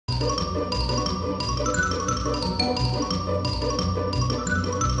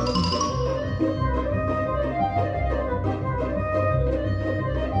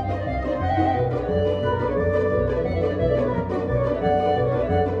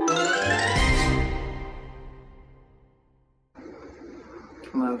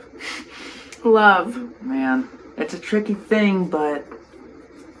Love. Man, it's a tricky thing, but,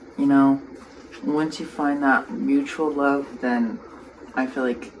 you know, once you find that mutual love, then I feel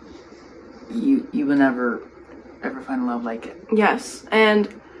like you will never ever find love like it. Yes, and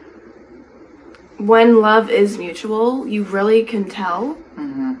when love is mutual, you really can tell.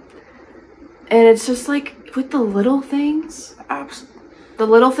 Mm-hmm. And it's just like with the little things. Absolutely. The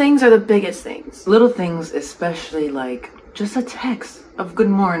little things are the biggest things. Little things, especially like just a text of good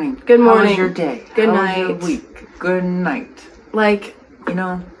morning. Good morning. How was your day? Good How night. was your week? Good night. Like, you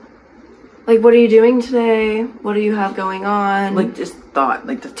know, like, what are you doing today? What do you have going on? Like just thought,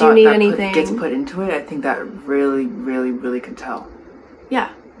 like the do thought you need that anything? gets put into it. I think that really, really, really can tell.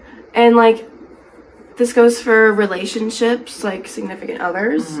 Yeah, and like this goes for relationships, like significant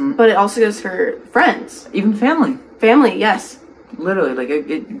others, but it also goes for friends, even family. Family, yes. Literally, like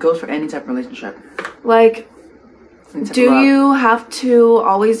it goes for any type of relationship. Like, do you have to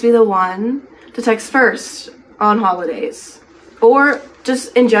always be the one to text first on holidays? Or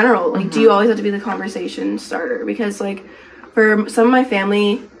just in general, like, do you always have to be the conversation starter? Because, like, for some of my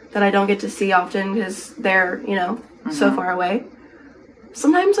family that I don't get to see often because they're, you know, so far away,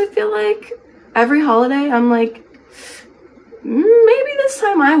 sometimes I feel like every holiday I'm like, maybe this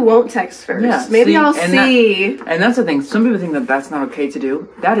time I won't text first. Yeah, maybe I'll see. And that's the thing. Some people think that that's not okay to do.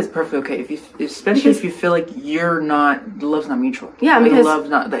 That is perfectly okay. Especially if you feel like the love's not mutual. Yeah, or because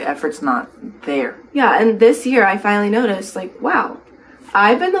the effort's not there. Yeah, and this year I finally noticed, like, wow,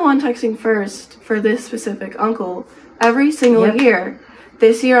 I've been the one texting first for this specific uncle every single year.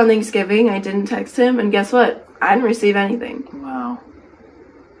 This year on Thanksgiving, I didn't text him, and guess what? I didn't receive anything. Wow.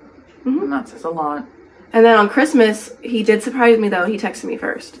 And that says a lot. And then on Christmas, he did surprise me, though. He texted me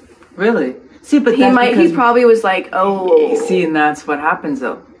first. Really? See, but he probably was like, oh. See, and that's what happens,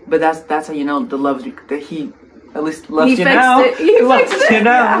 though. But that's how you know the love, that he at least loves you now. He loves you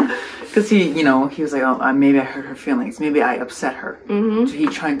now. Because he was like, oh, maybe I hurt her feelings. Maybe I upset her. So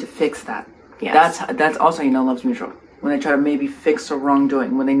he's trying to fix that. Yes. That's also, you know, love's mutual. When they try to maybe fix a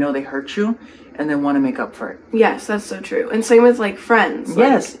wrongdoing. When they know they hurt you and they want to make up for it. Yes, that's so true. And same with, like, friends.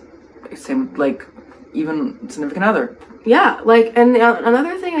 Yes. Same, like, even significant other. Yeah, like, and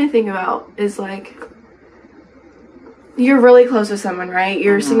another thing I think about is, like, you're really close with someone, right?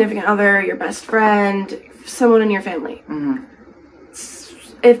 Your significant other, your best friend, someone in your family.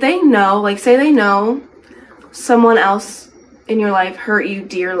 If they know, like, say they know someone else in your life hurt you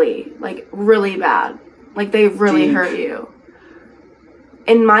dearly, like, really bad. Like, they really hurt you.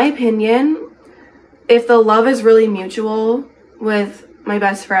 In my opinion, if the love is really mutual with my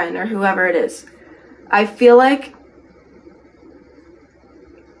best friend or whoever it is, I feel like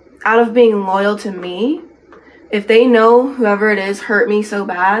out of being loyal to me, if they know whoever it is hurt me so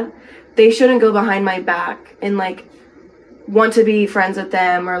bad, they shouldn't go behind my back and, like, want to be friends with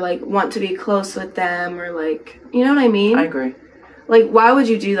them or, like, want to be close with them or, like, you know what I mean? I agree. Like, why would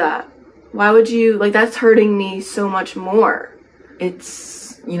you do that? Why would you, like, that's hurting me so much more.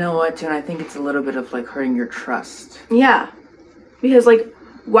 It's, you know what, and I think it's a little bit of, like, hurting your trust. Yeah. Because, like,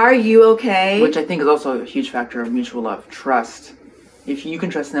 why are you okay? Which I think is also a huge factor of mutual love. Trust. If you can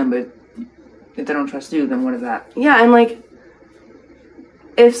trust them, but if they don't trust you, then what is that? Yeah, and, like,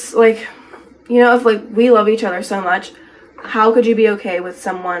 if, like, you know, if, like, we love each other so much, how could you be okay with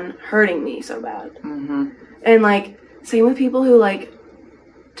someone hurting me so bad? And, like, same with people who, like,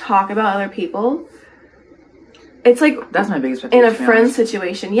 talk about other people. It's, like, that's my biggest pet in a friend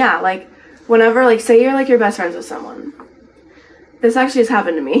situation. Yeah, like, whenever, like, say you're, like, you're best friends with someone. This actually has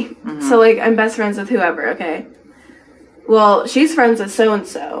happened to me. So, like, I'm best friends with whoever, okay? Well, she's friends with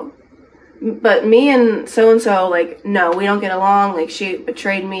so-and-so. But me and so-and-so, like, no, we don't get along. Like, she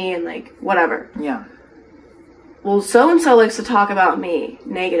betrayed me and, like, whatever. Yeah. Well, so-and-so likes to talk about me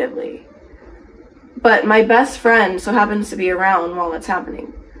negatively. But my best friend so happens to be around while it's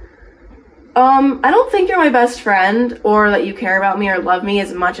happening. I don't think you're my best friend or that you care about me or love me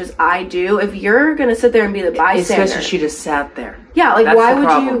as much as I do if you're gonna sit there and be the bystander. Especially she just sat there. Yeah, like,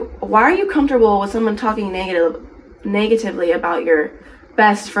 why are you comfortable with someone talking negatively about your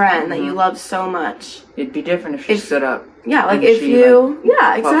best friend that you love so much? It'd be different if she stood up. Yeah, like, if you,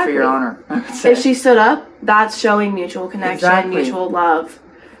 yeah, exactly. Fought for your honor, I would say. If she stood up, that's showing mutual connection, mutual love,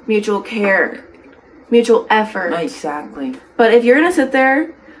 mutual care, mutual effort. Exactly. But if you're gonna sit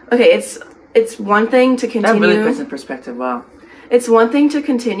there, okay, it's one thing to continue. That really puts in perspective. Wow. It's one thing to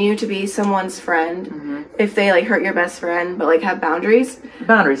continue to be someone's friend if they, like, hurt your best friend, but, like, have boundaries.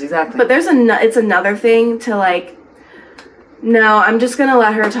 Boundaries, exactly. But it's another thing to, like, no, I'm just gonna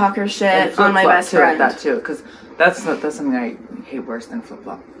let her talk her shit on my best friend. That too, because that's something I hate worse than flip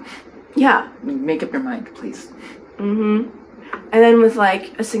flop. Yeah. Make up your mind, please. And then with,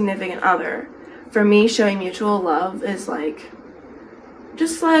 like, a significant other, for me, showing mutual love is, like,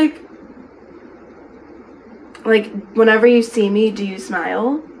 just, like, whenever you see me, do you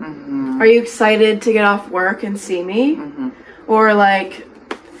smile? Mm-hmm. Are you excited to get off work and see me? Mm-hmm. Or, like,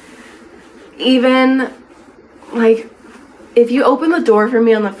 even, like, if you open the door for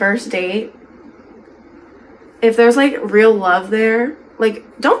me on the first date, if there's, like, real love there, like,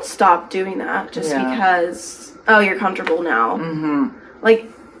 don't stop doing that just because, oh, you're comfortable now. Mm-hmm. Like,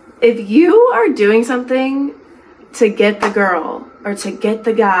 if you are doing something to get the girl, or to get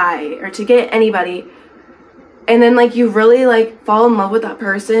the guy, or to get anybody, and then, like, you really, like, fall in love with that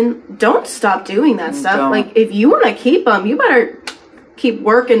person, don't stop doing that stuff. Don't. Like, if you want to keep them, you better keep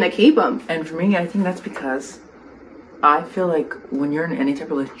working to keep them. And for me, I think that's because I feel like when you're in any type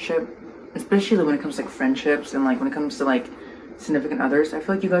of relationship, especially when it comes to, like, friendships and, like, when it comes to, like, significant others, I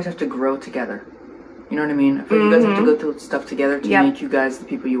feel like you guys have to grow together. You know what I mean? I feel like you guys have to go through stuff together to make you guys the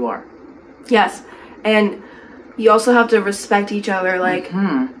people you are. Yes. And you also have to respect each other. Like,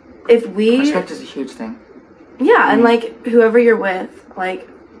 if we... Respect is a huge thing. Yeah, and, like, whoever you're with, like,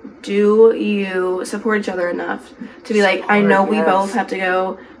 do you support each other enough to be like, I know we both have to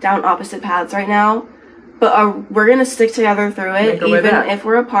go down opposite paths right now, but we're going to stick together through it, even if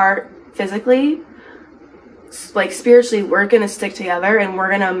we're apart physically. Like, spiritually, we're going to stick together, and we're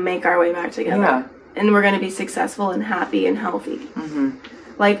going to make our way back together. Yeah. And we're going to be successful and happy and healthy.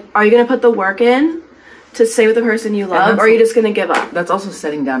 Like, are you going to put the work in to stay with the person you love, or are you just going to give up? That's also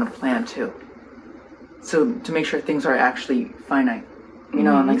setting down a plan, too. So, to make sure things are actually finite, you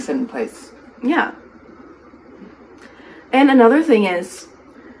know, and, like, set in place. Yeah. And another thing is,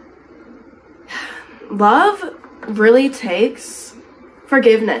 love really takes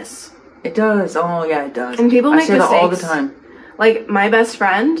forgiveness. It does. Oh, yeah, it does. And people make mistakes. I say that all the time. Like, my best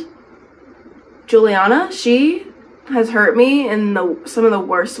friend, Juliana, she has hurt me in some of the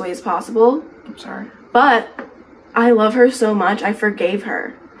worst ways possible. I'm sorry. But I love her so much, I forgave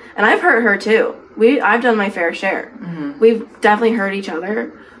her. And I've hurt her, too. I've done my fair share. We've definitely hurt each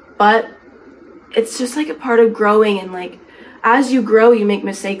other, but it's just, like, a part of growing, and, like, as you grow, you make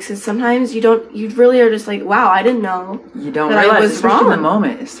mistakes, and sometimes you really are just like, wow, I didn't know. You don't that realize, I was especially wrong. in the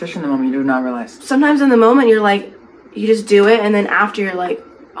moment. Especially in the moment, you do not realize. Sometimes in the moment, you're like, you just do it, and then after you're like,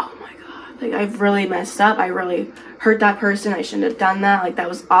 oh my god, like, I've really messed up. I really hurt that person. I shouldn't have done that. Like, that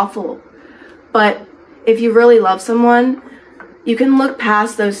was awful. But if you really love someone, you can look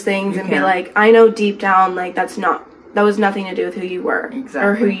past those things and be like, I know deep down, like, that was nothing to do with who you were.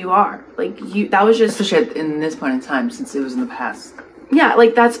 Or who you are. Like, that was just... Especially in this point in time, since it was in the past. Yeah,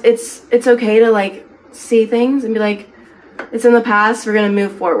 like, it's okay to, like, see things and be like, it's in the past, we're gonna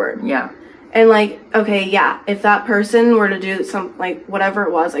move forward. Yeah. And, like, okay, yeah, if that person were to do some, like, whatever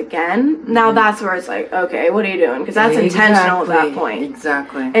it was again, now that's where it's like, okay, what are you doing? Because that's intentional at that point.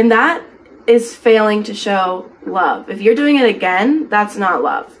 Exactly. And that is failing to show love. If you're doing it again, that's not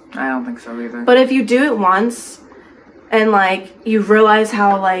love. I don't think so either. But if you do it once and, like, you realize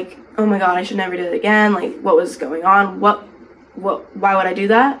how, like, oh my god, I should never do it again, like, what was going on, why would I do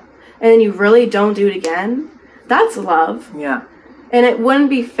that? And then you really don't do it again, that's love. Yeah. And it wouldn't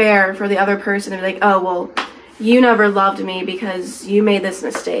be fair for the other person to be like, oh, well, you never loved me because you made this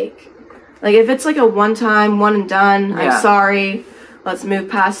mistake. Like, if it's like a one and done, I'm sorry, let's move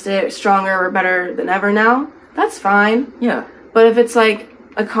past it, stronger, we're better than ever now, that's fine. Yeah. But if it's like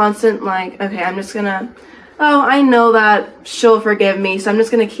a constant, like, okay, I'm just gonna, oh, I know that she'll forgive me, so I'm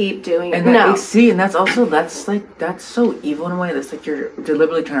just gonna keep doing it. And see, and that's so evil in a way. That's like you're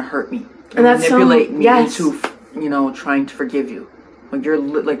deliberately trying to hurt me. And that's manipulate me into, you know, trying to forgive you. Like, you're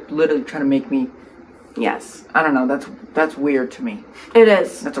literally trying to make me... Yes. I don't know, that's weird to me. It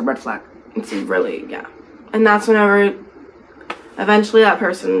is. That's a red flag. It's really, yeah. And that's whenever, eventually that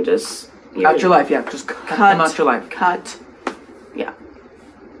person just... Out your life, yeah. Just cut them out your life. Cut. Yeah.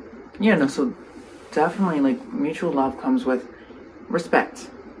 Yeah, no, so definitely, like, mutual love comes with respect,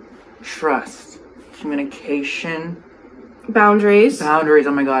 trust, communication... Boundaries,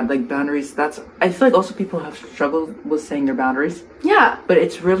 oh my god, like, boundaries, I feel like also people have struggled with saying their boundaries. Yeah. But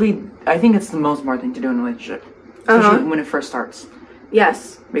it's really, I think it's the most important thing to do in a relationship. Especially when it first starts.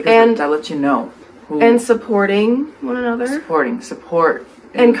 Yes. Because that lets you know. And supporting one another. Support.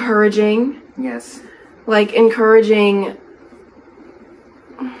 Encouraging. Yes. Like, encouraging,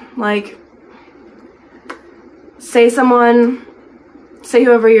 like, say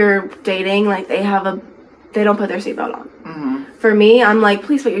whoever you're dating, like, they don't put their seatbelt on. For me, I'm like,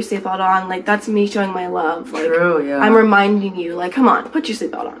 please put your seatbelt on. Like, that's me showing my love. Like, true, yeah. I'm reminding you, like, come on, put your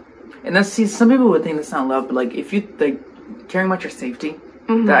seatbelt on. And some people would think that's not love, but, like, if you, like, caring about your safety,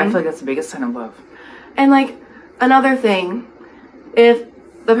 I feel like that's the biggest sign of love. And, like, another thing, if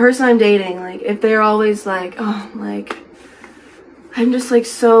the person I'm dating, like, if they're always like, oh, like, I'm just, like,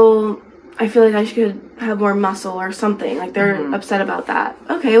 so, I feel like I should have more muscle or something. Like, they're upset about that.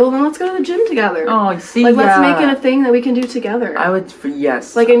 Okay, well, then let's go to the gym together. Oh, see, like, let's make it a thing that we can do together. I would,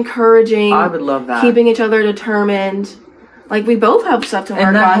 yes. Like, encouraging. I would love that. Keeping each other determined. Like, we both have stuff to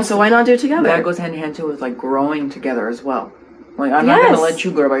work on, so why not do it together? That goes hand in hand, too, with, like, growing together as well. Like, I'm not going to let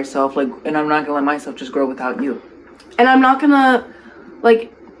you grow by yourself, like, and I'm not going to let myself just grow without you. And I'm not going to,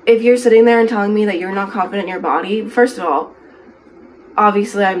 like, if you're sitting there and telling me that you're not confident in your body, first of all,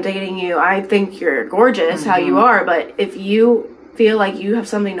 obviously I'm dating you. I think you're gorgeous how you are, but if you feel like you have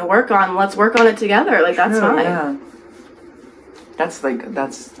something to work on, let's work on it together. Like, that's fine. Yeah. That's, like,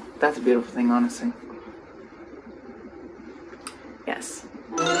 that's a beautiful thing, honestly. Yes.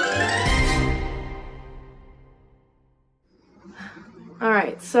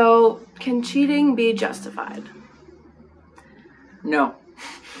 Alright, so can cheating be justified? No.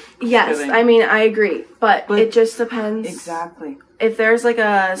 Yes, I mean, I agree, but it just depends. Exactly. If there's like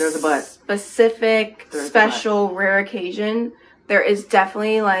a specific, special, rare occasion, there is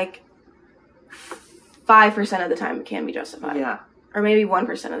definitely like 5% of the time it can be justified. Yeah. Or maybe 1%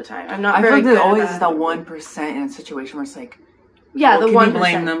 of the time. I'm not I very feel like good there always at is that 1% in a situation where it's like, yeah, the 1%. Can you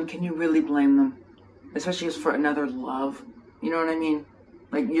blame them? Can you really blame them? Especially just for another love. You know what I mean?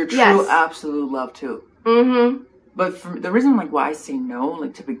 Like, your true, absolute love, too. Mm-hmm. But for the reason, like, why I say no,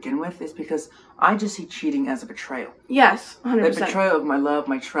 like, to begin with, is because I just see cheating as a betrayal. Yes, 100%. The betrayal of my love,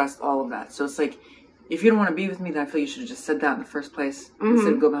 my trust, all of that. So it's like, if you don't want to be with me, then I feel you should have just said that in the first place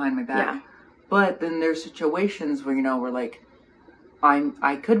instead of go behind my back. Yeah. But then there's situations where, you know, where, like,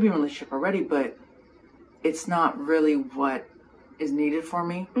 I could be in a relationship already, but it's not really what is needed for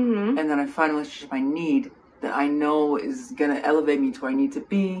me. And then I find a relationship I need that I know is going to elevate me to where I need to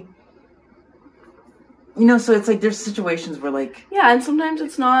be. You know, so it's like there's situations where, like... Yeah, and sometimes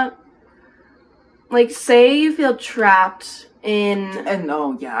it's not... Like, say you feel trapped in... And,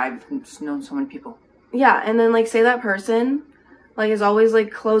 oh, yeah, I've known so many people. Yeah, and then, like, say that person, like, is always,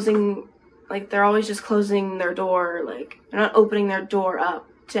 like, closing... Like, they're always just closing their door, like, they're not opening their door up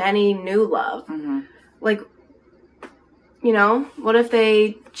to any new love. Like, you know, what if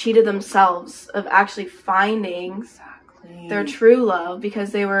they cheated themselves of actually finding their true love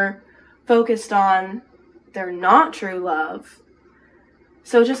because they were focused on their not true love?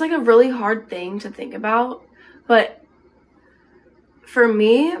 So just, like, a really hard thing to think about. But for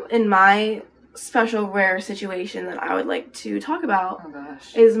me, in my special rare situation that I would like to talk about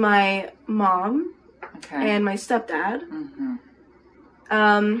is my mom and my stepdad.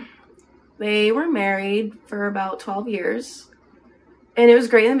 They were married for about 12 years, and it was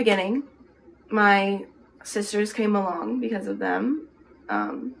great in the beginning. My sisters came along because of them.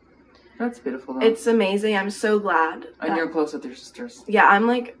 That's beautiful, though. It's amazing. I'm so glad. And you're close with your sisters? Yeah,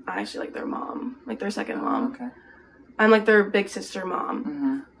 I actually like their mom, like their second mom. Okay. I'm like their big sister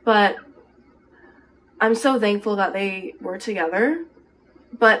mom. But I'm so thankful that they were together.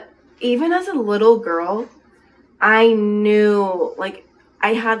 But even as a little girl, I knew, like,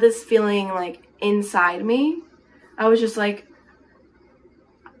 I had this feeling, like, inside me. I was just, like,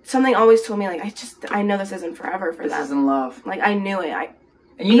 something always told me, like, I know this isn't forever for them. This isn't love. Like, I knew it.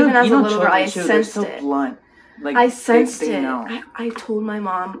 And you even know, as a little girl, I sensed so it. Blunt. Like, I sensed it. Know. I told my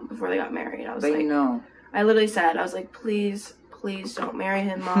mom before they got married. I was they know. I literally said, I was like, please don't marry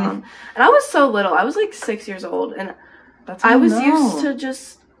him, Mom. And I was so little. I was, like, 6 years old. And I was used to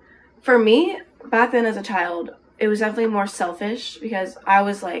just... For me, back then as a child, it was definitely more selfish because I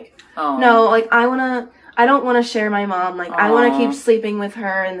was like, no, like, I don't want to share my mom. Like, I want to keep sleeping with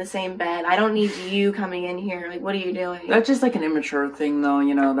her in the same bed. I don't need you coming in here. Like, what are you doing? That's just, like, an immature thing, though,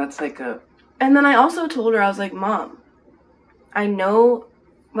 you know? That's, like, a... And then I also told her, I was like, Mom, I know,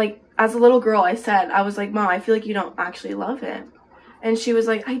 like, as a little girl, I was like, Mom, I feel like you don't actually love him. And she was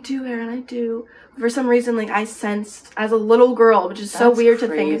like, I do, Erin, I do. For some reason, like, I sensed, as a little girl, which is so weird to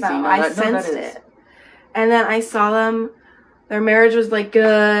think about, I sensed it. And then I saw them, their marriage was, like,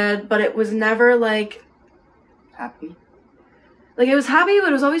 good, but it was never, like... Happy? Like, it was happy, but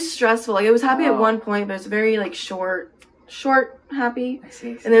it was always stressful. Like, it was happy at one point, but it was very, like, short happy. I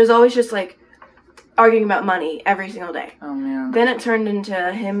see. And there was always just, like, arguing about money every single day. Oh, man. Then it turned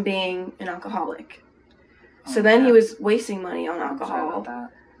into him being an alcoholic. So then he was wasting money on alcohol. I'm sorry about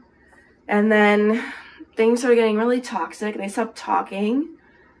that. And then things started getting really toxic. They stopped talking.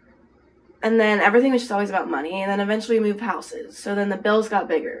 And then everything was just always about money. And then eventually we moved houses. So then the bills got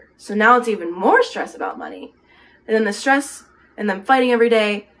bigger. So now it's even more stress about money. And then the stress and them fighting every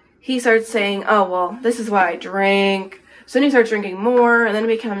day, he starts saying, oh, well, this is why I drink. So then he starts drinking more. And then it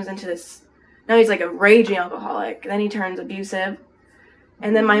becomes into this... Now he's like a raging alcoholic. Then he turns abusive.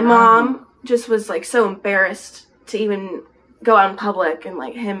 And then my mom just was, like, so embarrassed to even go out in public and,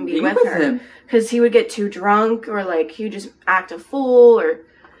 like, him be with her. Because he would get too drunk, or, like, he would just act a fool, or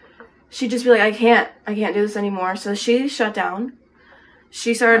she'd just be like, I can't do this anymore. So she shut down.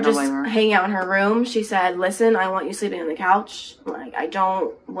 She started just hanging out in her room. She said, listen, I want you sleeping on the couch. Like, I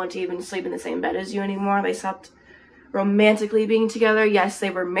don't want to even sleep in the same bed as you anymore. They stopped romantically being together. Yes, they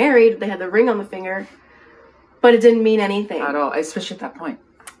were married. They had the ring on the finger. But it didn't mean anything. At all, especially at that point.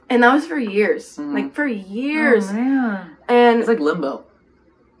 And that was for years. Like, for years. Oh, man. And it's like limbo.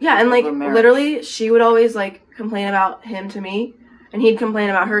 Yeah, and, like, literally, she would always, like, complain about him to me. And he'd complain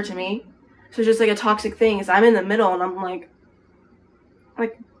about her to me. So it's just, like, a toxic thing. Is I'm in the middle, and I'm, like...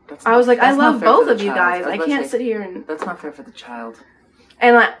 I was like, I love both of you guys. I can't sit here and... That's not fair for the child.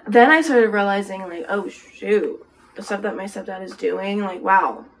 And like, then I started realizing, like, oh, shoot. The stuff that my stepdad is doing, like,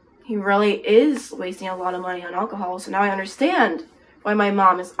 wow. He really is wasting a lot of money on alcohol. So now I understand why my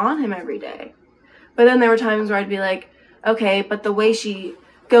mom is on him every day. But then there were times where I'd be like, okay, but the way she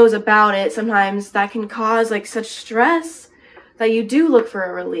goes about it, sometimes that can cause, like, such stress that you do look for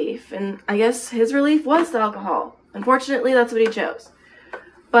a relief. And I guess his relief was the alcohol. Unfortunately, that's what he chose.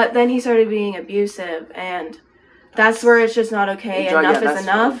 But then he started being abusive, and that's where it's just not okay. Enough is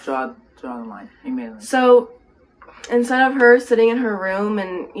enough. Draw the line immediately. So instead of her sitting in her room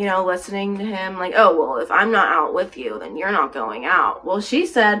and, you know, listening to him, like, oh, well, if I'm not out with you, then you're not going out. Well, she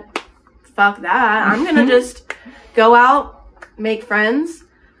said, fuck that. I'm going to just go out, make friends.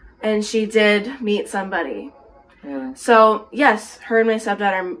 And she did meet somebody. Really? So, yes, her and my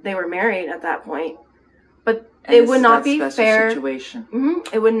stepdad, they were married at that point. But it would not be fair. Situation.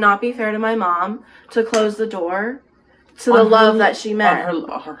 It would not be fair to my mom to close the door to the love that she meant.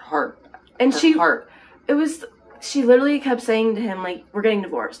 On her heart. And she literally kept saying to him, like, we're getting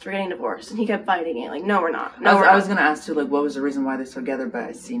divorced. And he kept fighting it. Like, no, we're not. I was going to ask you, like, what was the reason why they're together, but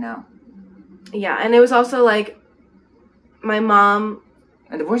I see now. Yeah, and it was also, like, my mom...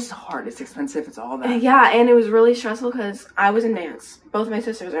 And divorce is hard. It's expensive. It's all that. Yeah, and it was really stressful because I was in dance. Both my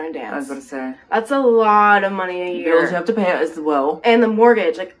sisters are in dance. I was about to say. That's a lot of money a year. Bills you have to pay as well. And the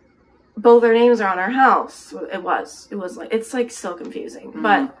mortgage, like, both their names are on our house. It was like, it's, like, so confusing. Mm-hmm.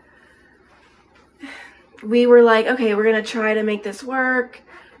 But we were like, okay, we're going to try to make this work.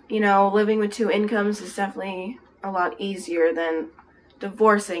 You know, living with two incomes is definitely a lot easier than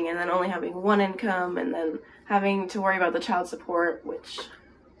divorcing and then only having one income and then having to worry about the child support, which...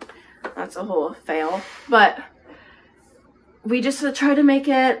 that's a whole fail. But we just try to make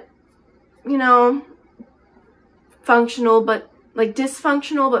it, you know, functional, but like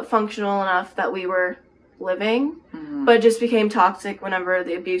dysfunctional, but functional enough that we were living. Mm-hmm. But it just became toxic whenever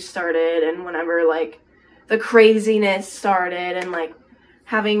the abuse started and whenever like the craziness started and like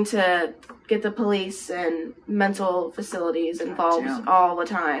having to get the police and mental facilities involved all the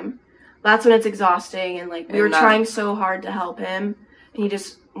time. That's when it's exhausting and like we were trying so hard to help him and he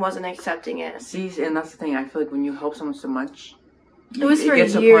just wasn't accepting it. See, and that's the thing. I feel like when you help someone so much, it gets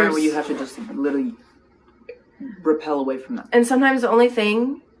to a point where you have to just literally repel away from them. And sometimes the only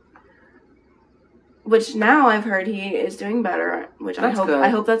thing, which now I've heard he is doing better, which I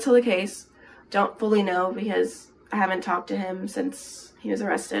hope that's still the case. Don't fully know because I haven't talked to him since he was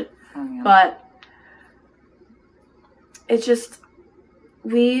arrested. Oh, yeah. But it's just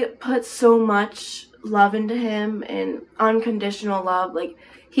we put so much love into him and unconditional love. Like,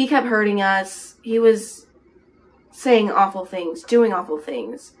 he kept hurting us. He was saying awful things, doing awful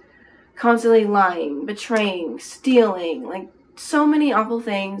things, constantly lying, betraying, stealing, like so many awful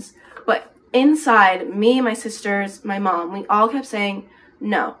things. But inside, me, my sisters, my mom, we all kept saying,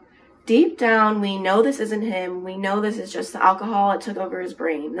 no. Deep down, we know this isn't him. We know this is just the alcohol that took over his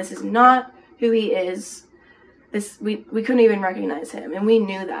brain. This is not who he is. We couldn't even recognize him, and we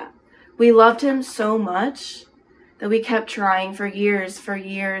knew that. We loved him so much that we kept trying for years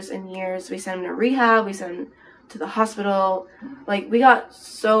and years. We sent him to rehab. We sent him to the hospital. Like, we got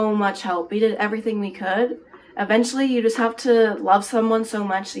so much help. We did everything we could. Eventually, you just have to love someone so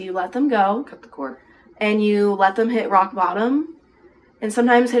much that you let them go. Cut the cord. And you let them hit rock bottom. And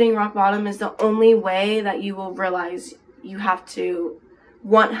sometimes hitting rock bottom is the only way that you will realize you have to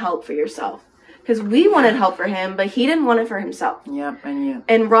want help for yourself. Because we wanted help for him, but he didn't want it for himself. Yep, and you.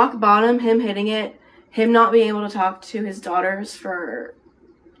 And rock bottom, him hitting it, him not being able to talk to his daughters for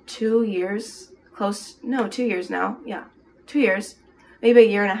 2 years. 2 years now. Yeah, 2 years. Maybe a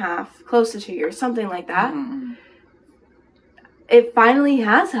year and a half. Close to 2 years. Something like that. Mm-hmm. It finally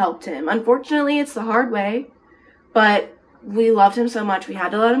has helped him. Unfortunately, it's the hard way. But we loved him so much, we had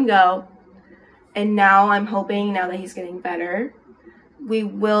to let him go. And now I'm hoping, now that he's getting better, we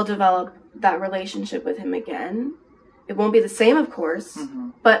will develop that relationship with him again. it won't be the same, of course,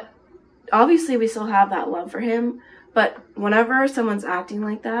 but obviously we still have that love for him. But whenever someone's acting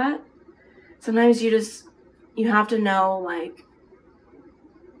like that, sometimes you have to know, like,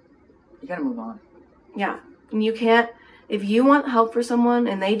 you gotta move on. Yeah. And you can't, if you want help for someone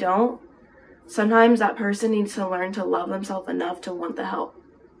and they don't, sometimes that person needs to learn to love themselves enough to want the help.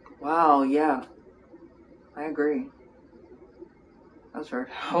 Wow, yeah. I agree. That was very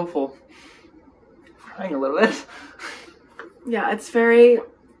helpful. I'm crying a little bit. Yeah,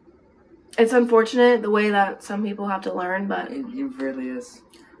 it's unfortunate the way that some people have to learn, but it really is.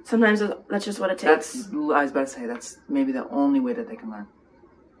 Sometimes that's just what it takes. I was about to say, that's maybe the only way that they can learn.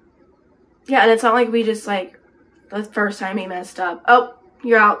 Yeah, and it's not like we just, like, the first time he messed up, oh,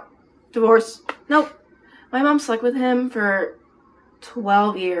 you're out, divorce. Nope. My mom stuck with him for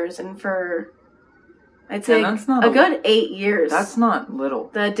 12 years, and for, I'd say, a good 8 years. That's not little.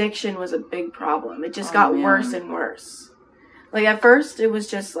 The addiction was a big problem. It just got worse and worse. Like, at first, it was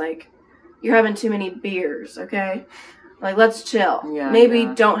just, like, you're having too many beers, okay? Like, let's chill. Yeah, Maybe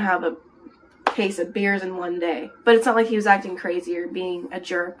don't have a case of beers in one day. But it's not like he was acting crazy or being a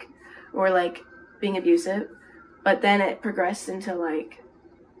jerk or, like, being abusive. But then it progressed into, like,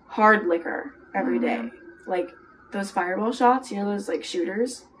 hard liquor every day. Like, those fireball shots, you know, those, like,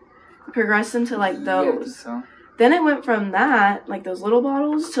 shooters. It progressed into, like, those. So. Then it went from that, like, those little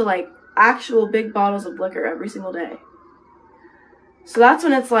bottles, to, like, actual big bottles of liquor every single day. So that's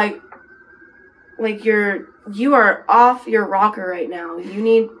when it's, like you are off your rocker right now. You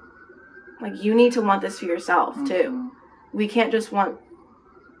need to want this for yourself, too. We can't just want...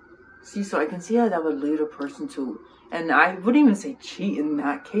 See, so I can see how that would lead a person to... And I wouldn't even say cheat in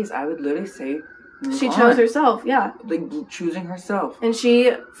that case. I would literally say... She chose herself, yeah. Like, choosing herself. And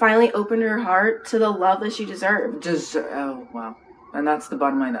she finally opened her heart to the love that she deserved. Oh, wow. And that's the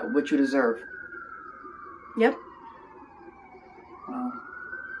bottom line, that what you deserve. Yep. Wow.